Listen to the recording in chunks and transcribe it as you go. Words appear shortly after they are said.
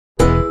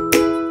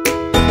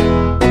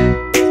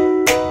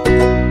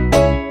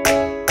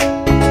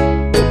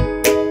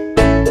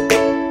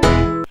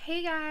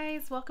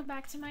welcome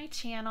back to my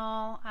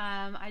channel.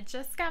 I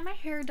just got my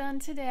hair done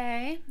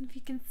today. If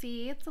you can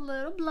see, it's a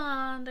little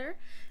blonder,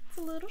 it's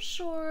a little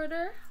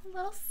shorter, a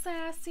little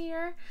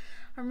sassier.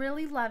 I'm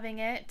really loving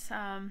it.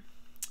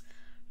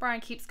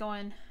 Brian keeps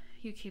going,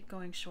 you keep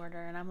going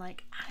shorter, and I'm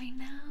like, I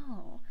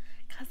know,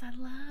 because I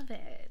love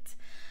it.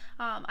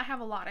 I have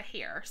a lot of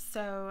hair,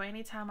 so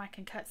anytime I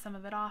can cut some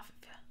of it off,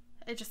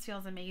 it just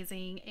feels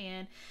amazing.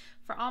 And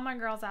for all my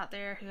girls out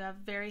there who have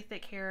very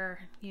thick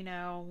hair, you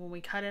know, when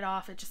we cut it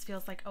off, it just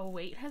feels like a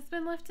weight has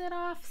been lifted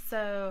off.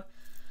 So,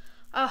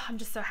 oh, I'm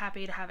just so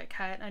happy to have it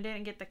cut. I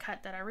didn't get the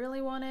cut that I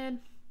really wanted,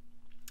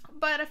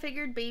 but I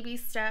figured baby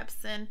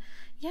steps, and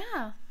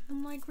yeah,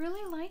 I'm like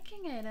really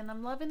liking it, and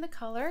I'm loving the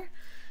color.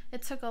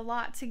 It took a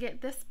lot to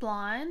get this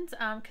blonde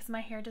because my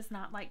hair does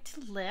not like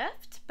to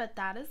lift, but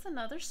that is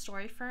another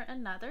story for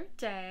another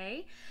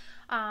day.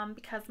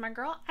 Because my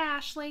girl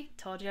Ashley,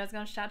 told you I was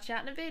going to shout you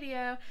out in a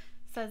video,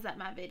 says that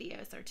my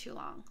videos are too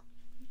long.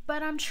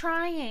 But I'm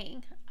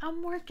trying.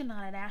 I'm working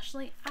on it,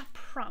 Ashley. I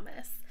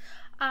promise.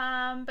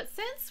 But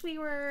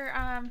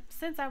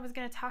since I was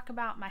going to talk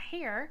about my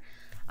hair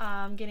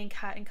getting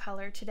cut and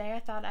colored today, I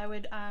thought I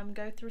would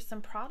go through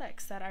some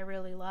products that I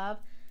really love.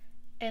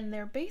 And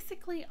they're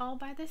basically all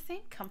by the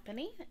same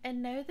company.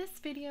 And no, this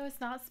video is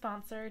not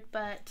sponsored,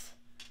 but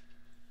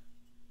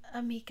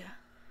Amika,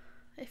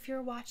 if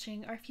you're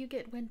watching or if you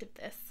get wind of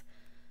this,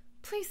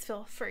 please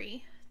feel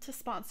free to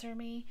sponsor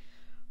me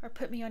or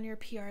put me on your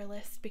PR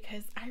list,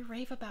 because I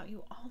rave about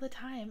you all the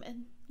time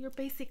and you're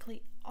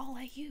basically all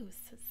I use.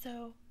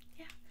 So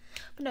yeah,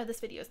 but no, this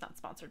video is not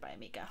sponsored by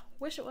Amika.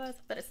 Wish it was,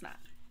 but it's not.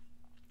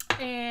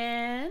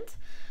 And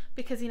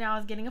because, you know, I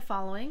was getting a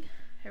following,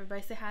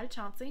 everybody say hi to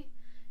Chauncey.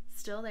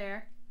 Still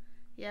there.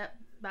 Yep,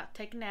 about to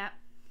take a nap.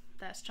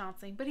 That's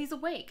Chauncey, but he's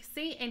awake,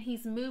 see, and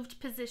he's moved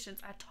positions.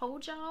 I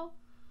told y'all,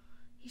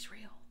 he's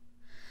real.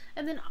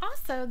 And then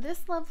also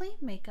this lovely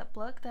makeup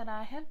look that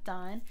I have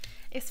done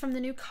is from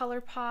the new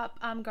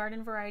ColourPop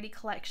Garden Variety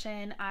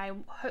collection. I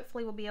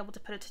hopefully will be able to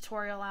put a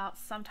tutorial out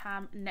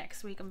sometime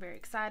next week. I'm very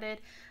excited.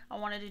 I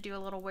wanted to do a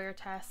little wear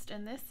test,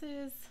 and this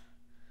is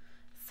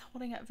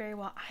holding up very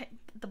well.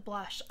 The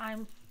blush,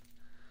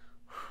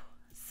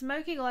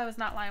 Smoky Glow was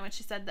not lying when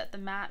she said that the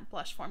matte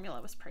blush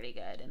formula was pretty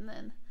good, and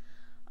then,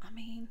 I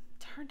mean,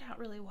 turned out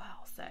really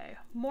well. So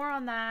more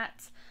on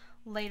that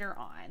later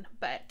on,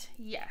 but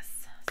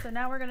yes. So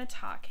now we're going to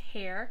talk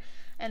hair,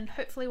 and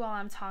hopefully while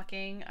I'm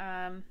talking,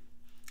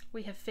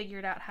 we have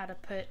figured out how to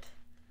put,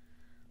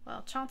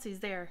 well,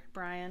 Chauncey's there,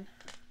 Brian,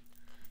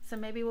 so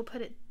maybe we'll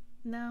put it,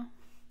 no.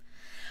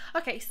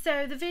 Okay,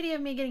 so the video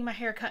of me getting my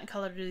hair cut and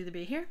colored will either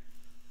be here,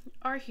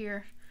 or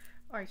here,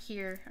 or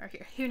here, or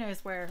here. Who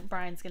knows where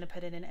Brian's going to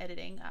put it in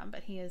editing,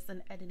 but he is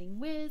an editing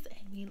whiz,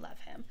 and we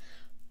love him.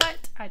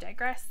 But I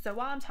digress. So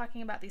while I'm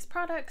talking about these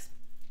products,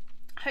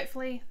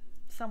 hopefully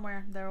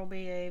somewhere there will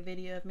be a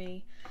video of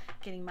me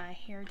getting my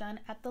hair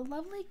done at the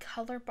lovely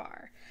Color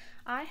Bar.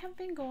 I have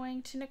been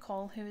going to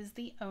Nicole, who is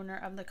the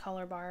owner of the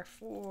Color Bar,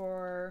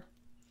 for,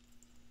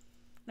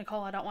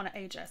 Nicole, I don't want to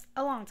age us,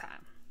 a long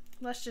time.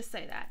 Let's just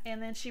say that.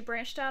 And then she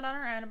branched out on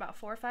her own about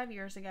 4 or 5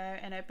 years ago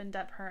and opened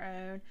up her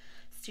own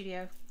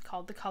studio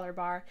called the Color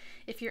Bar.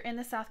 If you're in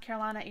the South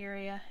Carolina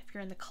area, if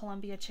you're in the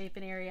Columbia,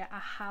 Chapin area, I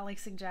highly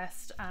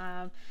suggest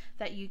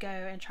that you go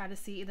and try to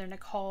see either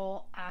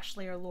Nicole,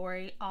 Ashley, or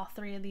Lori. All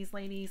three of these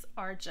ladies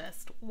are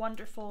just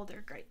wonderful.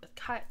 They're great with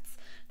cuts.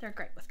 They're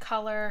great with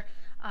color.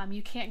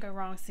 You can't go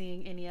wrong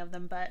seeing any of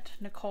them, but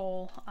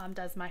Nicole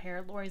does my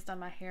hair. Lori's done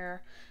my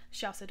hair.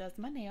 She also does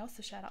my nails,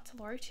 so shout out to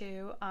Lori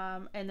too.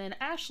 And then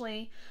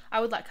Ashley, I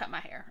would let cut my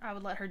hair. I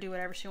would let her do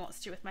whatever she wants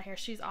to do with my hair.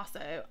 She's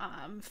also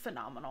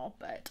phenomenal,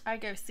 but I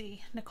go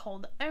see Nicole,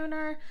 the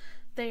owner.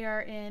 They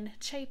are in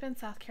Chapin,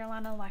 South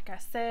Carolina, like I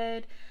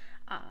said.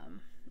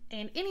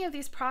 And any of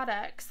these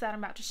products that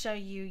I'm about to show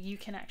you, you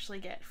can actually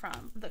get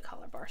from the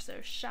Color Bar. So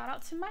shout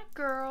out to my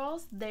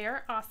girls.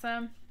 They're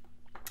awesome.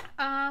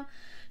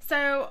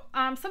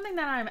 Something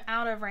that I'm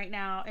out of right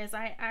now is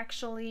I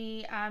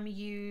actually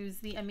use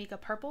the Amika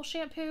Purple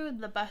shampoo,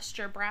 the Bust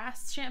Your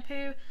Brass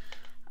shampoo.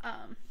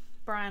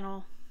 Brian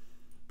will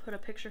put a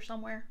picture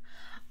somewhere.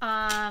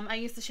 I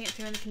use the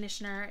shampoo and the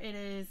conditioner. It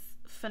is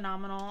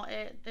phenomenal.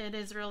 It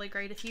is really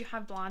great. If you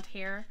have blonde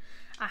hair,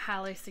 I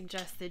highly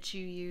suggest that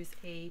you use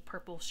a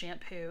purple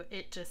shampoo.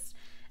 It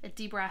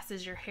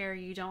debrasses your hair.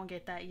 You don't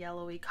get that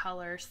yellowy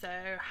color, so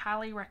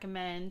highly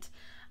recommend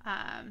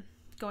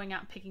going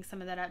out and picking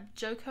some of that up.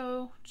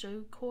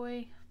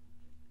 Jokoi, I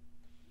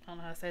don't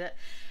know how to say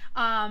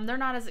that. They're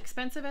not as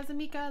expensive as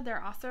Amika.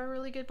 They're also a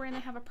really good brand.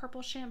 They have a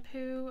purple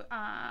shampoo.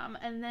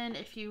 And then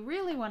if you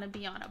really want to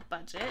be on a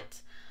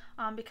budget,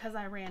 because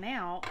I ran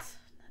out,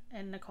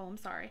 and Nicole, I'm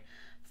sorry,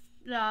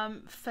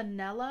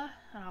 Fenella,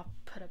 and I'll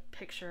put a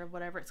picture of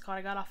whatever it's called.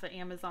 I got off of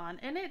Amazon,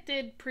 and it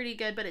did pretty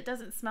good, but it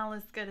doesn't smell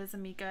as good as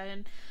Amika,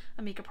 and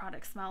Amika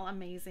products smell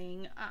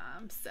amazing.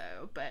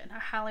 But I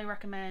highly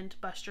recommend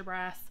Bust Your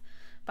Brass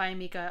by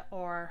Amika,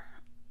 or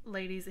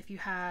ladies, if you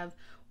have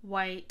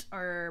white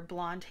or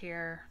blonde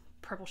hair,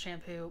 purple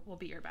shampoo will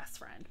be your best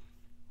friend.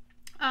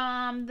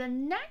 The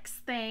next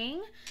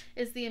thing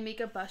is the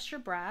Amika Bust Your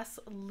Brass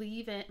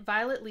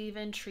Violet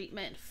Leave-In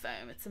Treatment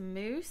Foam. It's a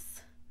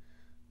mousse.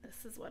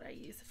 This is what I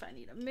use if I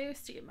need a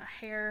mousse to get my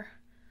hair,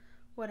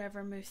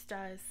 whatever mousse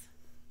does.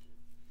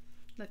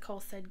 Nicole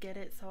said get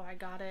it, so I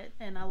got it,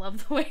 and I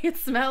love the way it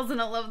smells,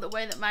 and I love the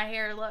way that my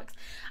hair looks.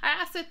 I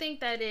also think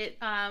that it's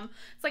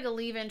like a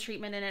leave-in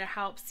treatment, and it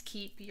helps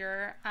keep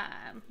your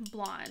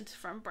blonde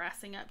from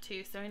brassing up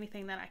too. So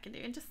anything that I can do,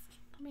 and just,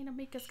 I mean,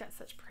 Amika's got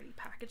such pretty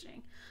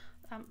packaging.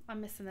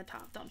 I'm missing the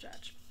top, don't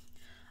judge.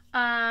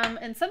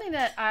 And something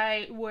that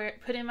I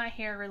put in my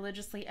hair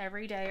religiously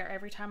every day or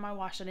every time I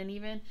wash it, and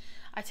even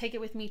I take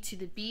it with me to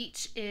the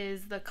beach,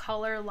 is the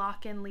Color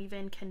Lock-In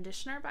Leave-In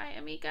Conditioner by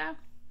Amika.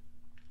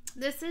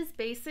 This is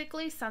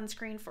basically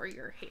sunscreen for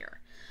your hair.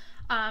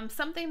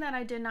 Something that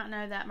I did not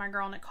know that my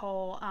girl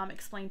Nicole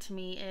explained to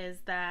me is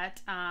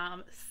that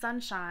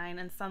sunshine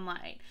and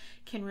sunlight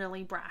can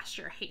really brass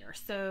your hair.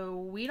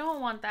 So we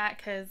don't want that,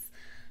 because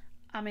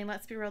I mean,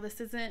 let's be real, this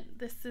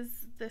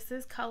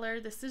is color,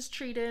 this is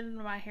treated.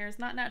 My hair is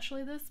not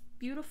naturally this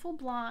beautiful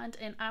blonde,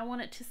 and I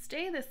want it to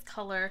stay this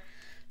color.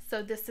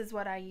 So this is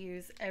what I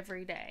use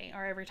every day,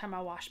 or every time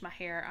I wash my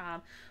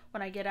hair.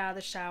 When I get out of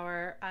the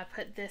shower, I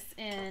put this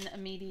in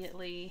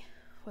immediately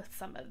with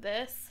some of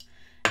this,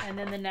 and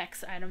then the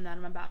next item that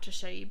I'm about to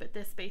show you. But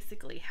this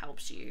basically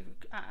helps you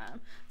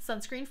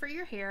sunscreen for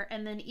your hair.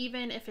 And then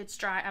even if it's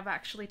dry, I've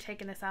actually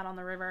taken this out on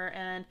the river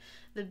and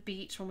the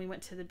beach when we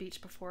went to the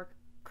beach before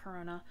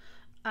Corona,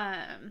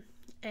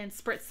 and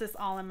spritz this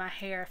all in my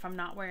hair if I'm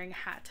not wearing a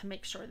hat, to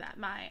make sure that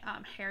my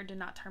hair did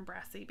not turn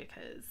brassy,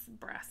 because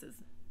brass is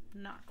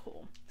not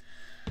cool.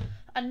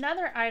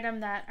 Another item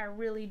that I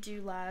really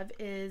do love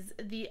is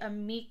the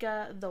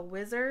Amika the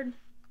Wizard.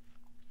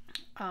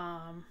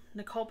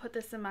 Nicole put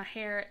this in my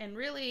hair, and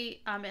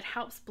really it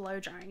helps blow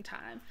drying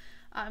time.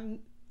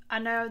 I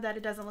know that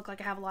it doesn't look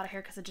like I have a lot of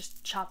hair, because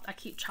I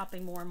keep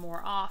chopping more and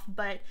more off,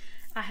 but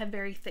I have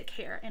very thick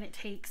hair, and it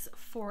takes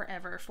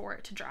forever for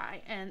it to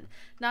dry. And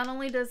not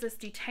only does this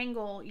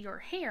detangle your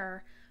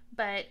hair,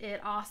 but it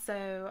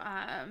also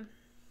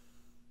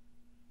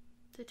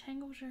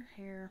detangles your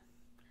hair,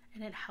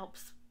 and it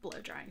helps blow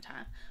drying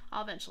time.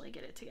 I'll eventually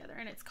get it together,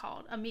 and it's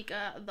called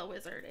Amika the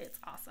Wizard. It's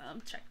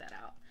awesome. Check that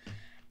out.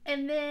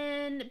 And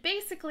then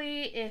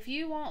basically, if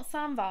you want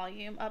some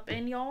volume up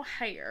in your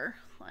hair,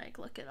 like,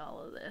 look at all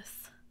of this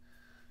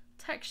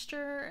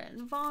texture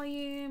and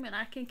volume, and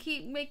I can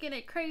keep making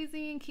it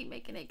crazy and keep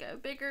making it go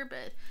bigger,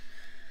 but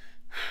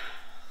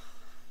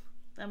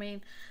I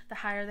mean, the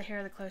higher the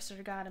hair, the closer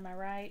to God, am I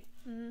right?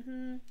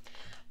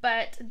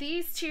 But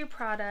these two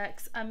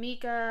products,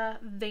 Amika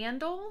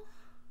Vandal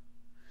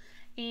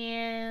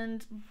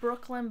and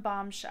Brooklyn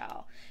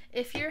Bombshell,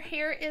 if your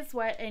hair is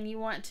wet and you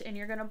want to, and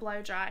you're going to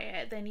blow dry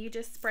it, then you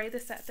just spray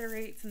this at the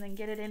roots and then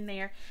get it in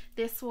there.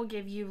 This will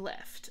give you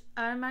lift.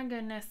 Oh my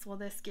goodness, will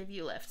this give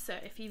you lift. So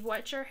if you've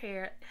wet your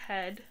head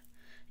and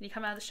you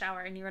come out of the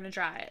shower and you're going to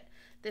dry it,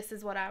 this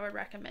is what I would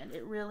recommend.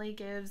 It really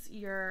gives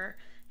your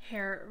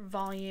hair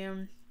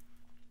volume,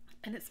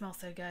 and it smells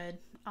so good.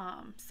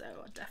 So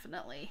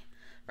definitely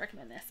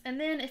recommend this.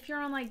 And then if you're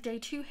on like day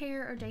 2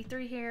 hair or day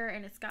 3 hair,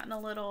 and it's gotten a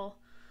little,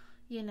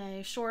 you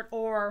know, short,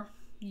 or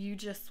you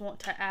just want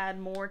to add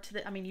more to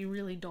the, I mean, you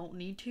really don't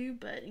need to,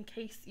 but in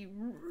case you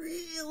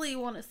really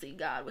want to see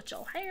God with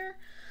your hair,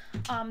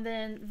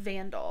 then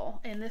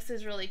Vandal. And this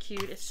is really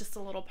cute. It's just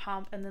a little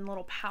pump, and then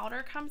little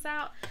powder comes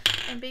out,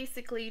 and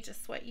basically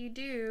just what you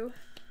do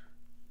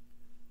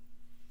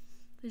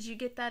is you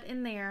get that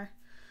in there,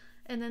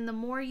 and then the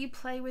more you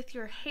play with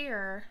your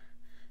hair,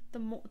 the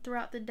more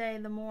throughout the day,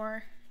 the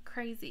more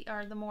crazy,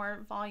 or the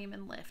more volume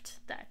and lift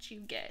that you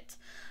get.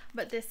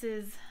 But this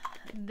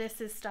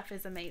stuff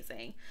is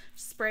amazing.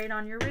 Spray it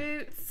on your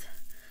roots,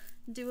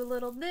 do a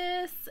little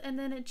this, and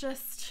then it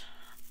just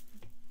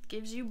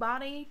gives you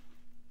body,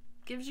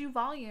 gives you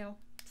volume.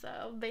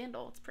 So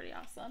Vandal, it's pretty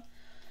awesome.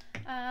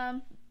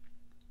 And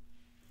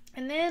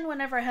then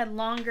whenever I had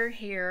longer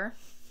hair,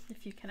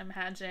 if you can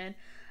imagine,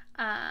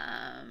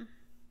 and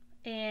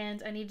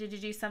I needed to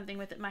do something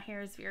with it, my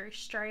hair is very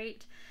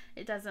straight,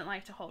 it doesn't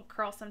like to hold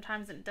curl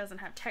sometimes, and it doesn't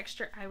have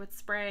texture, I would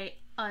spray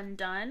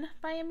Undone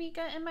by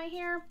Amika in my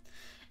hair.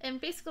 And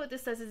basically what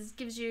this does is it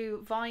gives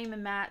you volume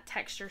and matte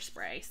texture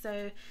spray.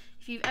 So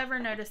if you've ever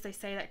noticed, they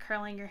say that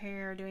curling your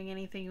hair or doing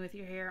anything with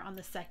your hair on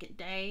the second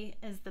day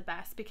is the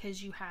best,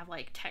 because you have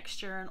like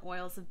texture and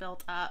oils have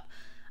built up.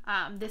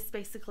 This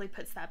basically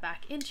puts that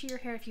back into your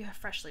hair if you have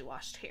freshly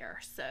washed hair.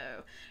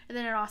 So, and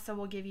then it also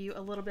will give you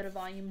a little bit of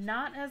volume,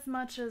 not as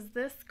much as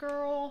this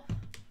girl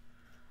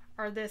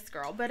or this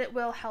girl, but it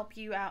will help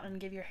you out and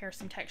give your hair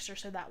some texture,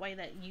 so that way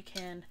that you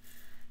can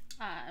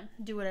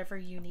do whatever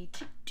you need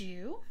to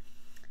do.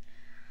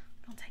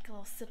 I'll take a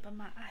little sip of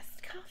my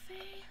iced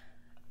coffee.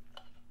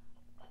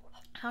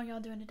 How y'all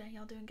doing today?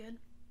 Y'all doing good?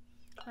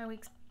 My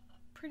week's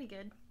pretty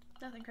good.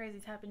 Nothing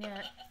crazy's happened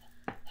yet.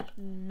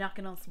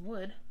 Knocking on some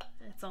wood.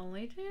 It's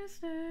only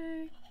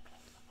Tuesday.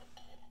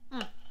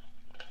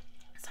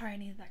 Sorry, I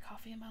needed that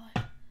coffee in my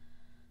life.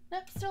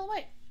 Nope, still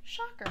awake.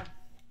 Shocker.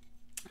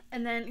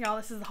 And then, y'all,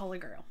 this is the Holy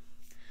Grail.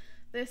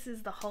 This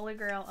is the holy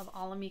grail of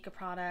all amika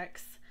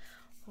products.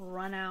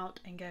 Run out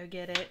and go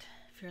get it.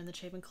 If you're in the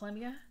Chapin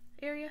Columbia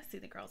area, see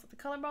the girls at the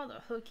color bar,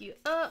 they'll hook you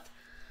up.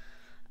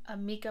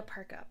 Amika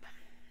Perk Up.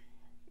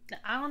 Now,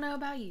 I don't know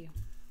about you,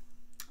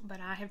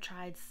 but I have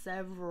tried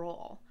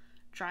several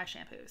dry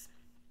shampoos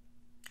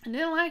and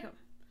didn't like them.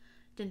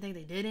 Didn't think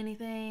they did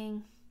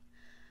anything.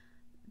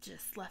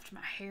 Just left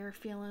my hair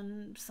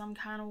feeling some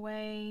kind of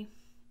way.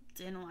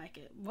 Didn't like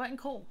it. Wasn't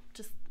cool.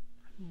 Just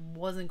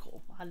wasn't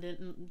cool.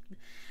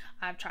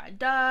 I've tried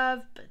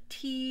Dove,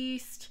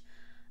 Batiste,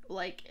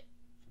 like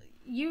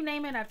you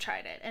name it, I've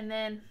tried it. And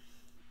then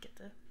get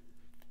the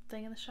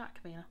thing in the shot,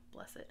 Camina,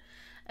 bless it.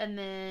 And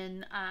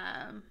then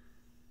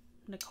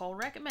Nicole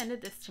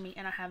recommended this to me,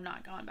 and I have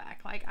not gone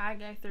back. Like, I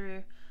go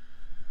through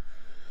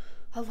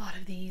a lot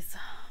of these.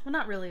 Well,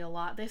 not really a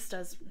lot. This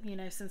does, you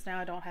know, since now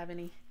I don't have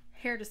any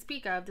hair to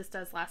speak of, this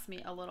does last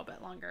me a little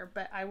bit longer.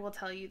 But I will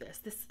tell you this.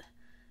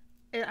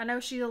 I know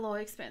she's a little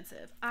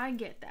expensive. I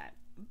get that.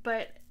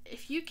 But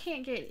if you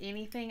can't get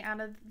anything out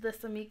of this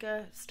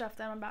amika stuff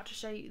that I'm about to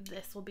show you,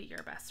 this will be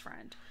your best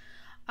friend.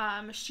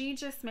 She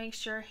just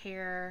makes your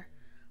hair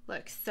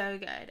look so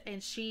good,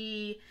 and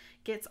she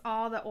gets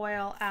all the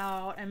oil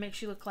out and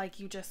makes you look like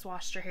you just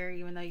washed your hair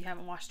even though you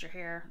haven't washed your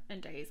hair in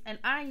days. And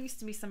I used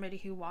to be somebody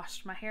who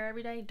washed my hair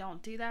every day.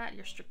 Don't do that.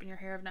 You're stripping your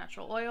hair of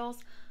natural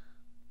oils.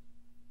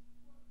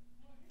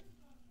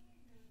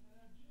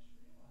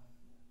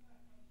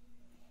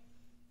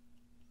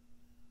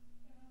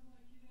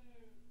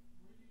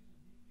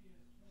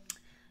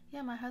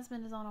 Yeah, my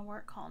husband is on a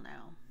work call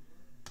now,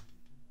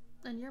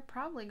 and you're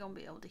probably gonna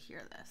be able to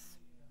hear this,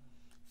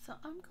 so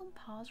I'm gonna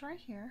pause right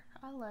here.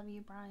 I love you,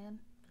 Brian.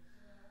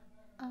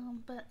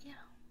 But yeah,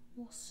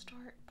 we'll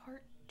start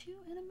part 2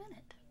 in a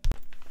minute.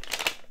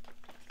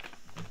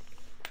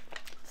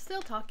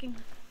 Still talking.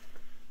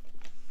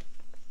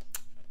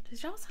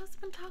 Does y'all's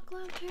husband talk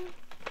loud too?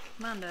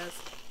 Mine does.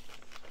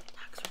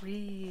 Talks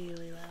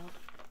really loud.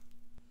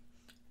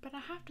 But I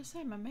have to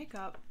say, my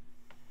makeup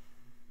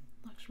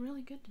looks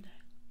really good today.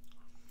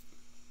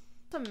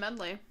 It's a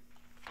medley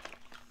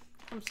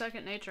from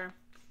Second Nature.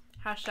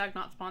 Hashtag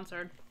not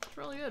sponsored. It's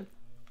really good.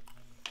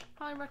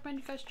 Highly recommend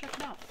you guys check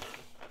it out.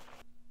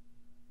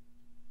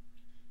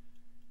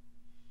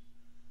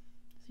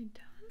 Is he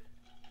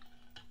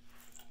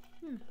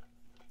done?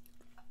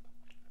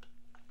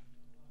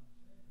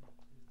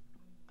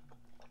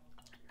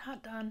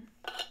 Not done.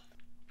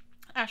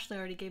 Ashley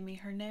already gave me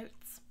her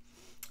notes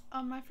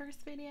on my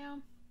first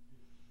video.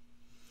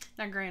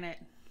 Now granted,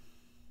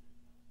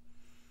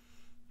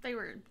 they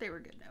were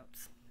good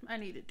notes. I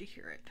needed to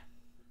hear it.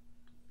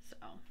 So,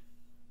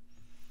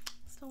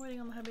 still waiting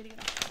on the hubby to get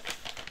off.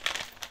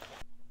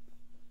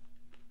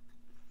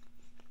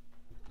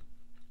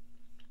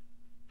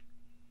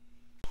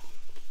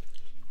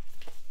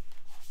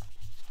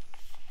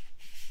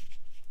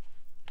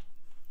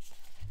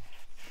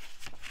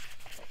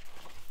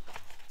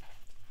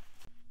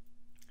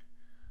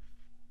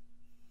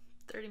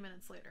 30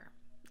 minutes later.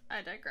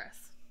 I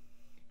digress.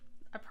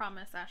 I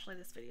promise, Ashley,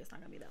 this video is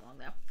not going to be that long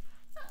though.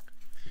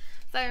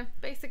 So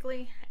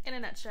basically, in a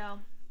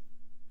nutshell,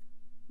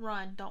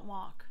 run, don't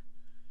walk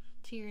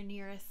to your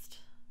nearest,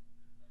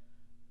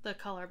 the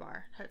color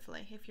bar,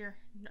 hopefully, if you're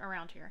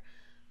around here,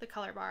 the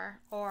color bar,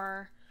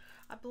 or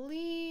I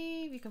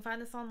believe you can find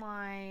this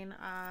online,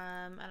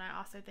 and I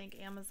also think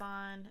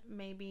Amazon,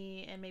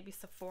 maybe, and maybe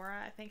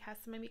Sephora, I think, has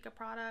some amika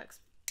products.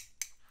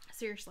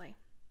 Seriously,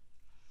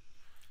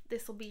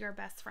 this will be your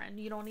best friend.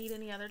 You don't need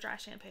any other dry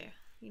shampoo.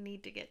 You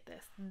need to get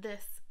this.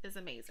 This is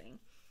amazing.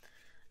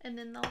 And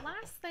then the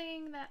last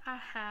thing that I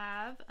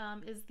have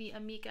is the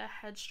Amika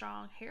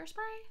Headstrong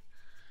Hairspray.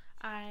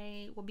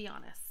 I will be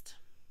honest,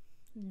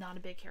 not a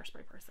big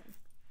hairspray person.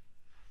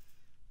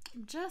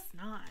 I'm just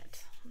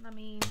not. I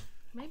mean,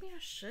 maybe I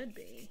should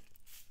be.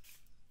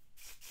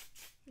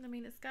 I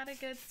mean, it's got a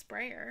good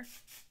sprayer.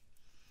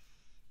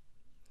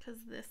 Because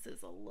this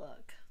is a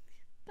look.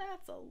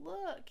 That's a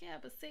look. Yeah,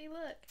 but see,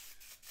 look.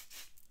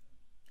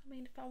 I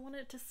mean, if I want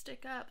it to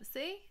stick up,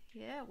 see?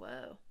 Yeah,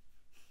 whoa.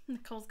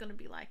 Nicole's gonna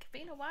be like,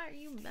 Vina, why are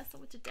you messing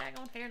with your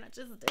daggone hair? And I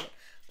just did.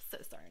 So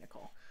sorry,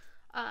 Nicole.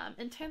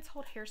 Intense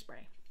Hold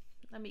Hairspray.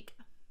 Amika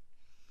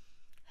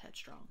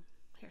Headstrong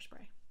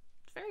Hairspray.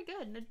 It's very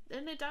good,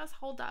 and it does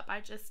hold up.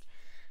 I just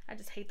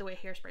hate the way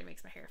hairspray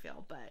makes my hair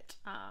feel, but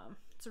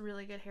it's a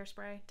really good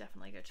hairspray.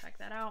 Definitely go check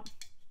that out.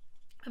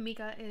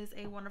 Amika is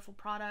a wonderful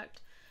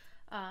product.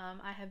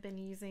 I have been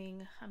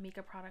using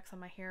Amika products on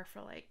my hair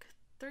for like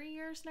 3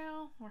 years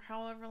now, or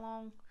however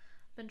long.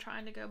 I've been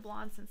trying to go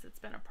blonde since it's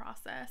been a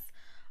process.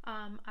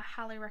 I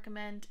highly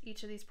recommend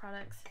each of these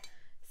products.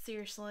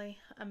 Seriously,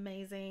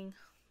 amazing.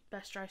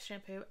 Best dry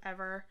shampoo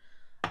ever.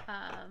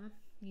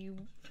 You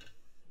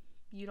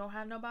don't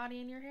have no body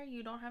in your hair.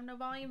 You don't have no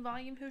volume.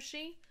 Volume, who's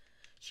she?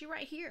 She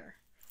right here.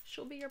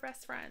 She'll be your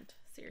best friend.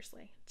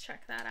 Seriously,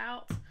 check that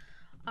out.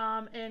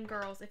 And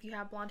girls, if you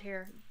have blonde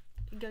hair,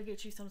 go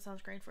get you some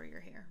sunscreen for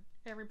your hair.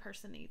 Every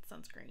person needs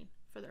sunscreen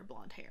for their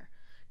blonde hair,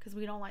 because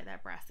we don't like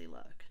that brassy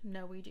look.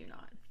 No, we do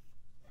not.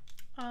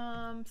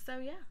 So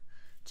yeah,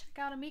 check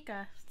out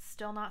Amika.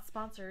 Still not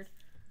sponsored,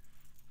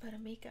 but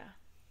Amika,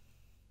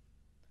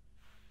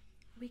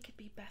 we could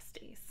be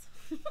besties.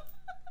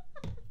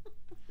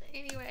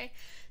 Anyway,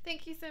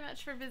 thank you so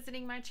much for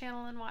visiting my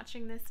channel and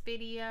watching this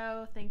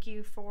video. Thank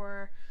you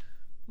for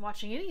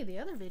watching any of the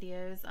other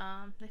videos,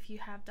 if you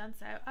have done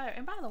so. Oh,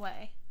 and by the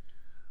way,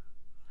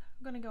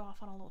 I'm gonna go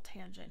off on a little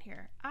tangent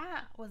here.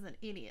 I was an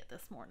idiot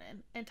this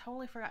morning and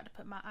totally forgot to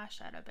put my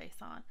eyeshadow base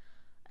on.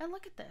 And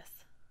look at this.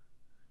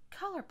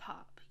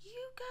 ColourPop,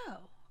 you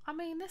go. I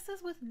mean, this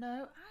is with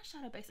no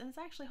eyeshadow base, and it's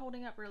actually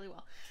holding up really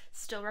well.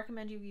 Still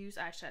recommend you use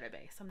eyeshadow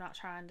base. I'm not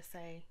trying to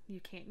say you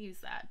can't use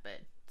that,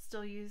 but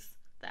still use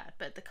that.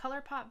 But the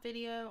ColourPop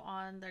video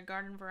on their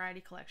Garden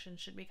Variety collection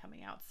should be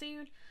coming out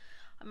soon.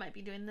 I might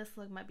be doing this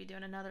look, might be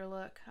doing another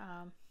look.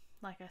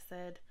 Like I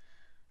said,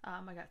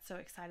 I got so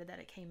excited that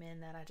it came in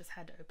that I just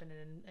had to open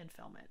it and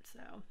film it. So,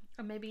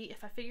 or maybe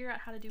if I figure out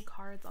how to do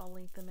cards, I'll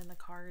link them in the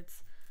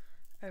cards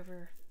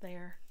over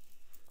there,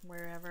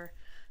 wherever.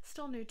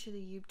 Still new to the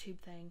YouTube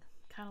thing,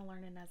 kind of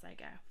learning as I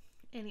go.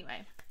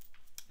 Anyway,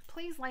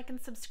 please like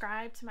and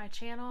subscribe to my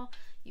channel.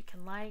 You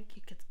can like,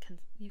 you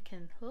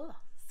can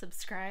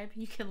subscribe.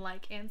 You can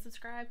like and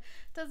subscribe.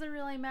 Doesn't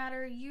really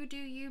matter. You do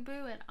you,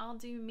 boo, and I'll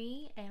do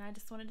me. And I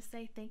just wanted to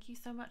say thank you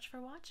so much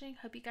for watching.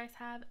 Hope you guys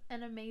have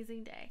an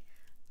amazing day.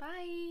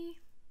 Bye.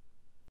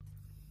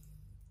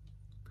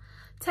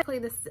 Technically,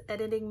 this is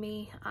editing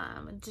me.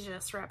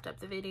 Just wrapped up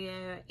the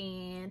video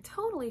and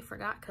totally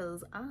forgot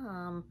because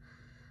I'm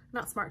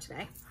not smart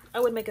today. I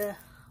would make a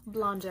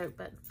blonde joke,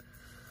 but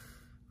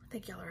I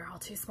think y'all are all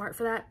too smart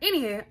for that.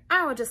 Anywho,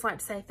 I would just like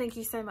to say thank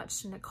you so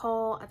much to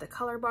Nicole at the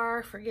Color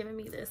Bar for giving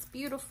me this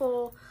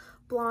beautiful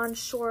blonde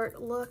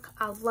short look.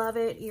 I love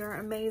it. You're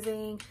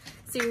amazing.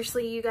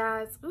 Seriously, you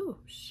guys. Ooh,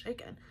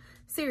 shaking.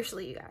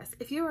 Seriously, you guys.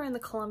 If you are in the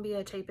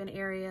Columbia, Chapin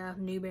area,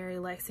 Newberry,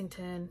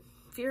 Lexington,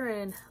 if you're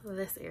in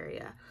this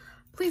area,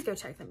 please go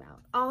check them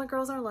out. All the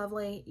girls are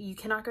lovely. You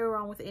cannot go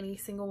wrong with any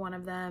single one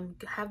of them.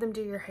 Have them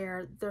do your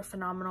hair. They're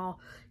phenomenal.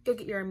 Go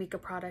get your Amika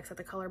products at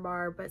the Color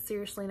Bar. But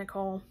seriously,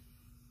 Nicole,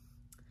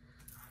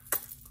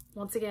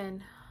 once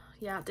again,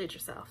 you outdid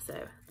yourself.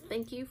 So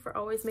thank you for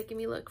always making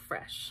me look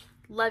fresh.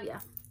 Love ya.